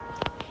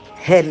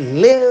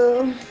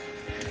Hello,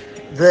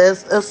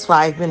 this is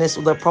 5 Minutes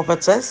with the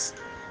Prophetess,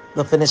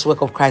 the finished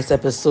work of Christ,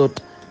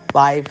 episode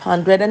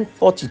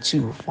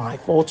 542.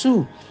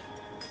 542.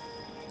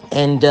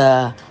 And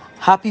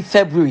happy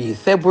February.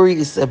 February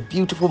is a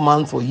beautiful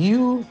month for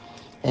you.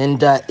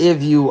 And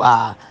if you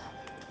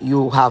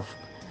have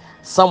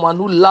someone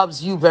who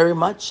loves you very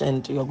much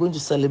and you're going to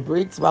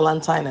celebrate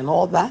Valentine and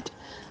all that,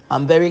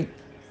 I'm very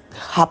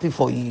happy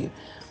for you.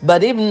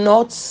 But if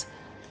not,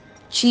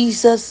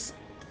 Jesus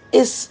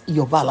is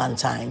your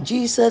Valentine.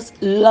 Jesus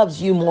loves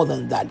you more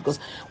than that, because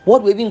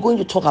what we've been going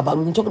to talk about,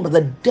 we've been talking about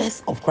the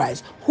death of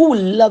Christ. Who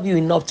will love you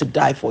enough to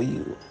die for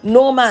you?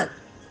 No man.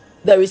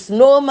 There is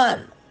no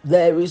man.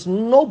 There is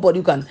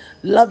nobody who can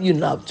love you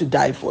enough to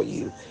die for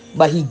you.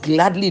 But he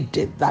gladly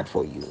did that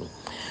for you.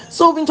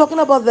 So we've been talking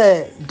about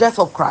the death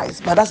of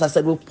Christ, but as I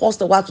said, we've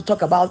paused a while to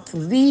talk about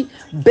the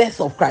birth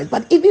of Christ.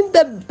 But even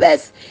the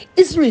birth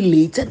is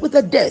related with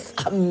the death.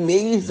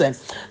 Amazing.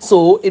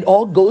 So it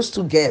all goes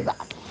together.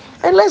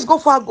 And let's go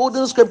for our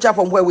golden scripture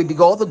from where we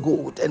dig all the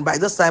gold. And by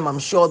this time, I'm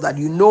sure that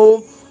you know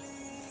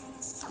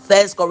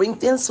First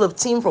Corinthians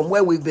 15, from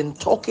where we've been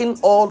talking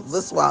all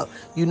this while.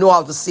 You know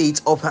how to say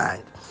it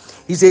offhand.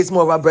 He says,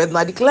 moreover, brethren,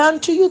 I declare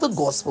unto you the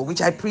gospel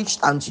which I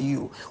preached unto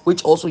you,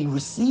 which also you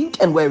received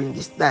and wherein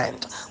you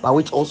stand, by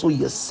which also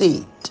you are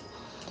saved.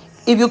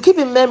 If you keep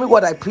in memory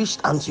what I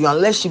preached unto you,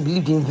 unless you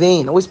believed in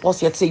vain. Always Paul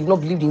here to say you've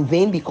not believed in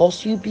vain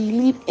because you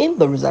believe in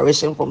the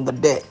resurrection from the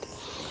dead.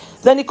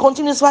 Then he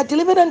continues, so I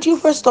delivered unto you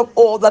first of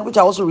all that which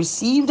I also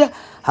received,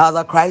 how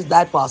that Christ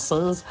died for our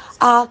sins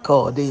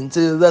according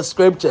to the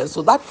scriptures.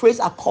 So that phrase,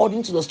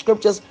 according to the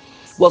scriptures,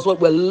 was what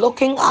we're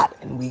looking at.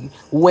 And we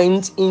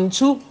went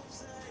into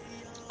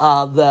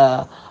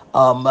the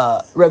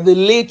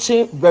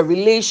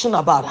revelation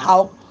about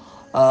how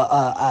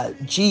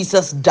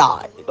Jesus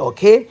died,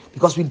 okay?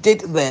 Because we did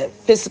the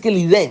physical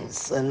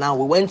events and now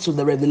we went to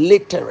the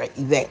revelatory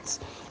events,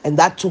 and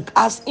that took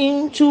us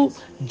into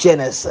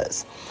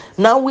Genesis.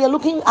 Now we are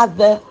looking at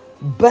the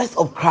birth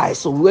of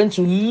Christ. So we went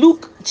to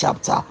Luke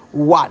chapter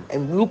 1,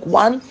 and Luke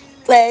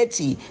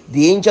 1:30,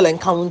 the angel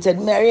encountered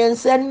Mary and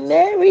said,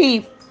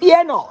 Mary,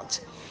 fear not.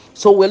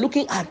 So we're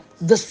looking at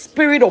the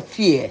spirit of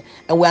fear,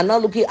 and we are now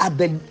looking at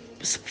the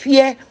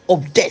fear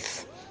of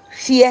death.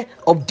 Fear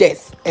of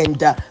death. And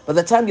by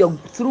the time you're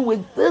through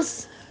with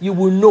this, you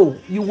will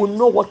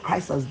know what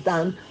Christ has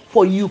done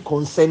for you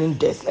concerning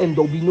death, and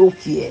there'll be no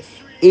fear.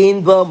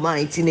 In the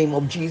mighty name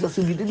of Jesus,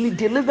 you'll be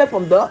delivered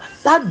from that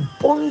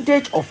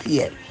bondage of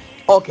fear.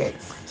 Okay,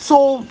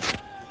 so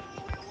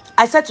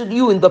I said to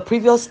you in the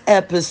previous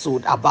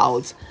episode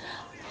about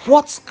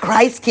what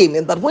Christ came,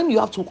 and that when you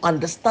have to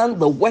understand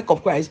the work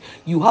of Christ,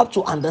 you have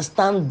to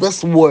understand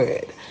this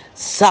word: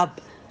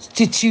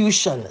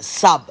 substitution.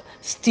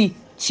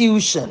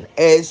 Substitution.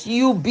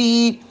 Substitution.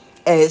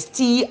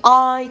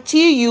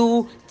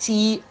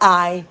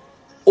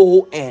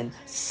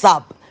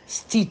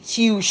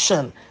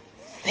 Substitution.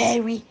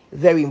 Very,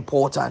 very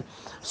important.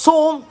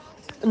 So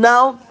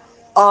now,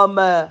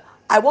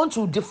 I want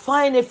to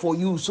define it for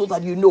you so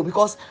that you know,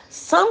 because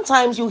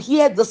sometimes you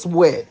hear this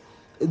word,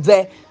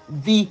 the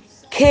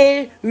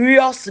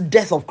vicarious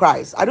death of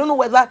Christ. I don't know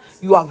whether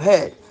you have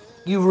heard,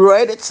 you've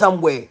read it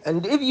somewhere,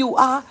 and if you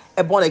are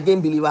a born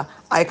again believer,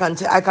 I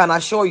can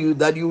assure you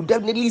that you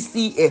definitely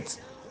see it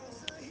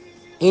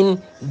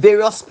in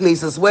various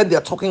places where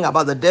they're talking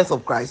about the death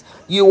of Christ.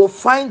 You will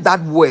find that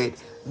word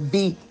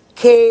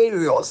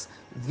vicarious.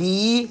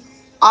 Vicarious.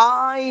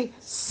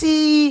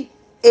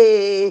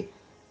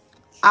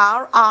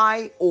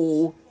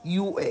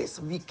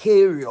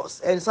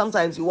 Vicarious. And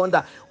sometimes you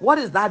wonder, what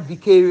is that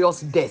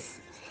vicarious death?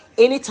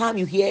 Anytime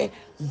you hear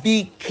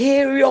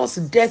vicarious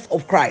death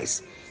of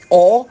Christ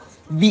or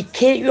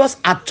vicarious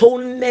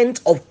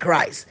atonement of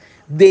Christ,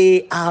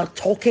 they are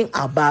talking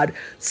about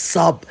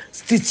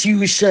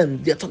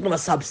substitution. They're talking about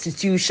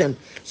substitution.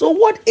 So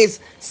what is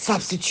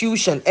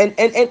substitution? And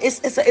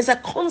it's a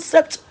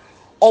concept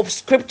of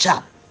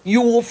scripture. You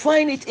will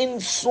find it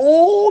in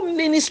so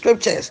many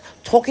scriptures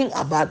talking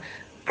about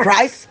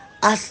Christ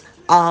as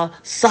a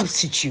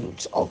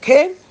substitute.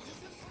 Okay,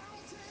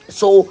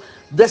 so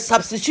the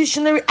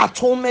substitutionary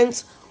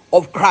atonement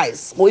of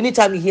Christ, or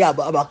anytime you hear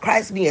about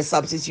Christ being a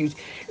substitute,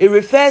 it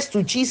refers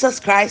to Jesus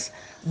Christ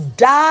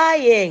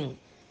dying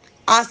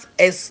as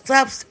a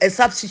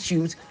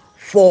substitute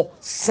for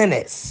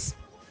sinners.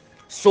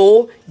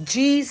 So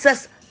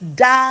Jesus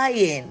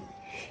dying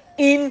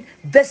in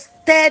the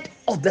stead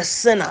of the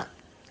sinner.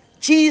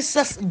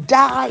 Jesus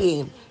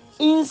dying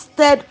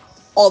instead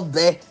of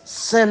the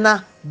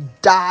sinner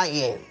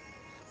dying.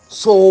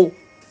 So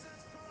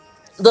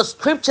the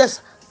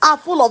scriptures are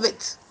full of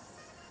it.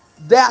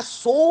 There are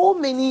so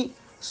many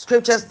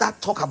scriptures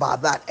that talk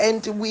about that,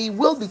 and we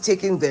will be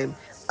taking them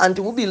and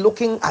we'll be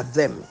looking at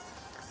them.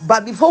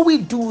 But before we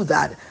do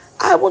that,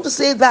 I want to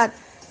say that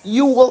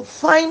you will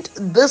find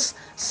this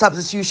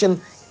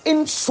substitution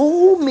in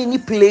so many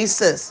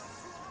places.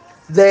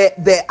 There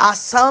are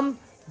some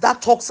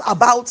that talks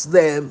about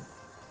them.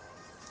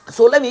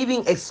 So let me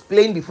even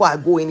explain before I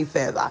go any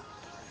further.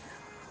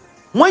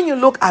 When you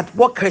look at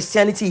what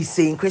Christianity is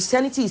saying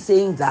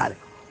that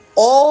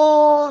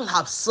all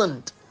have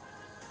sinned.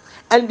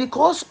 And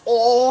because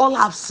all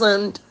have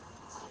sinned,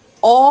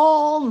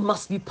 all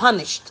must be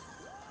punished.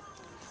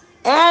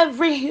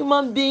 Every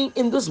human being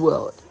in this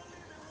world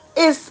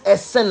is a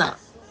sinner.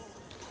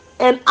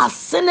 And as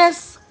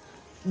sinners,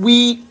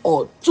 we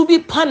ought to be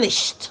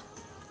punished.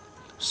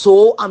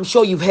 So I'm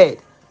sure you've heard,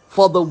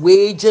 for the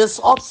wages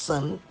of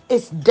sin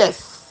is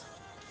death.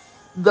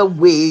 The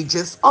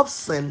wages of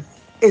sin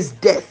is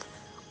death,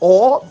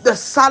 or the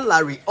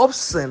salary of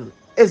sin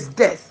is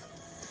death.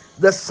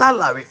 The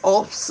salary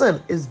of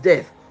sin is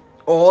death,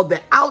 or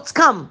the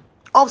outcome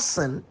of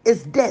sin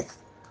is death.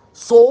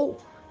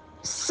 So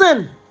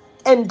sin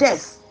and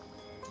death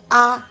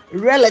are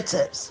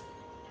relatives.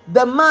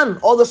 The man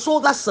or the soul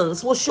that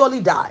sins will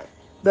surely die.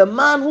 The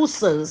man who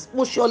sins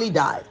will surely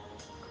die.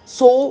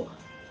 So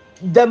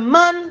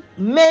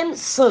men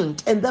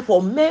sinned, and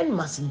therefore men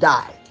must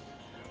die.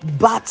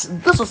 But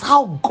this is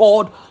how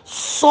God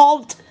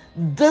solved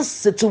this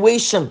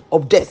situation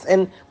of death.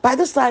 And by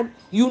this time,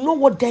 you know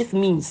what death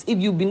means. If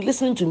you've been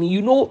listening to me,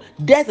 you know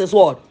death is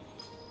what?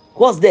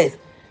 What's death?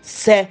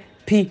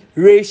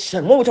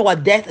 Separation. When we talk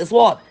about death, is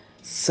what?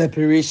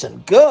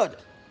 Separation. Good.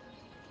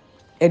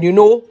 And you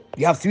know,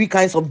 you have three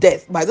kinds of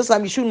death. By this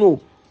time, you should know: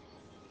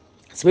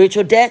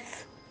 spiritual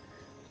death,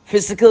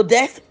 physical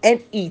death,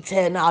 and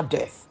eternal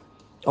death.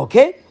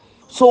 Okay?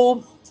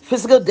 So,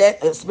 physical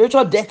death,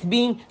 spiritual death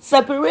being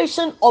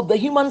separation of the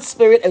human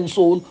spirit and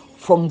soul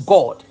from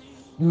God.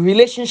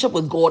 Relationship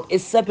with God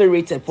is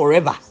separated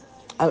forever.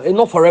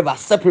 Not forever,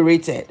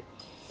 separated.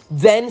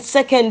 Then,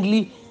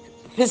 secondly,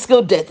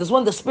 physical death is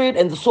when the spirit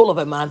and the soul of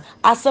a man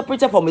are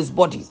separated from his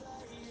body.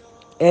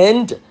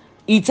 And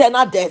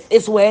eternal death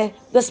is where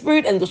the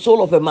spirit and the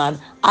soul of a man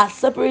are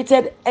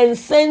separated and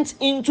sent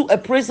into a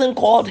prison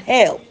called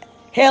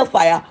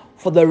hellfire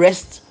for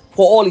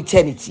all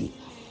eternity.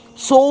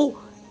 So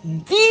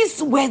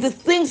these were the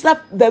things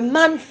that the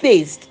man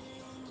faced.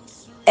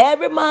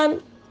 Every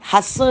man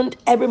has sinned,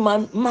 every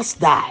man must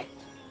die.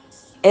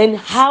 And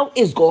how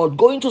is God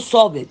going to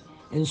solve it?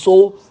 And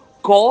so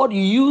God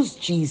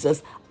used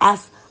Jesus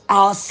as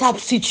our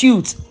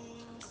substitute,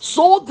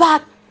 so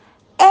that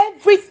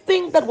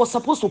everything that was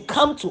supposed to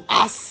come to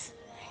us,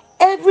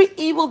 every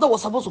evil that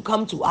was supposed to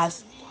come to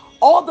us,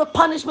 all the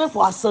punishment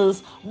for our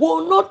sins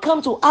will not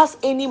come to us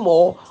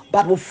anymore,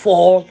 but will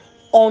fall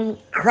on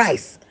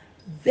Christ.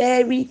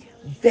 Very,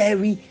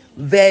 very,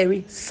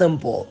 very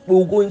simple.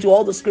 We'll go into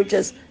all the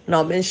scriptures and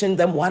I'll mention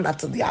them one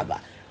after the other.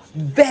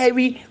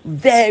 Very,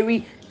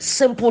 very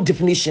simple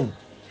definition.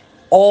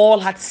 All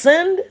had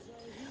sinned.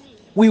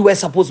 We were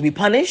supposed to be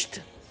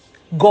punished.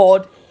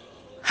 God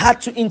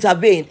had to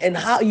intervene, and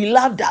how he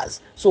loved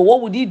us. So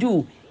what would he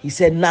do? He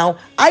said, now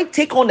I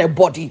take on a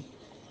body.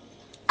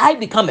 I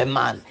become a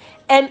man,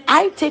 and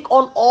I take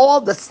on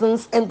all the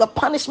sins and the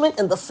punishment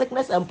and the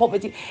sickness and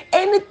poverty,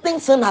 anything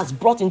sin has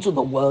brought into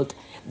the world,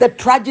 the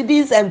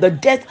tragedies and the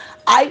death,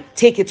 I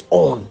take it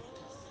on,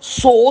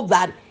 so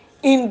that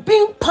in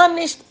being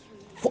punished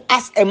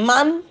as a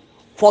man,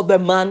 for the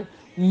man,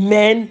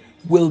 men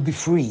will be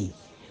free.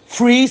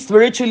 Free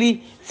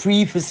spiritually,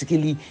 free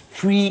physically,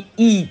 free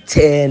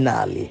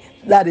eternally.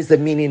 That is the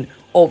meaning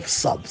of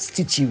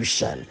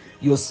substitution.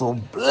 You're so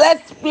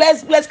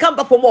blessed. Come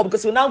back for more,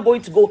 because we're now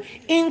going to go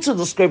into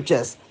the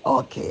scriptures.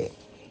 Okay.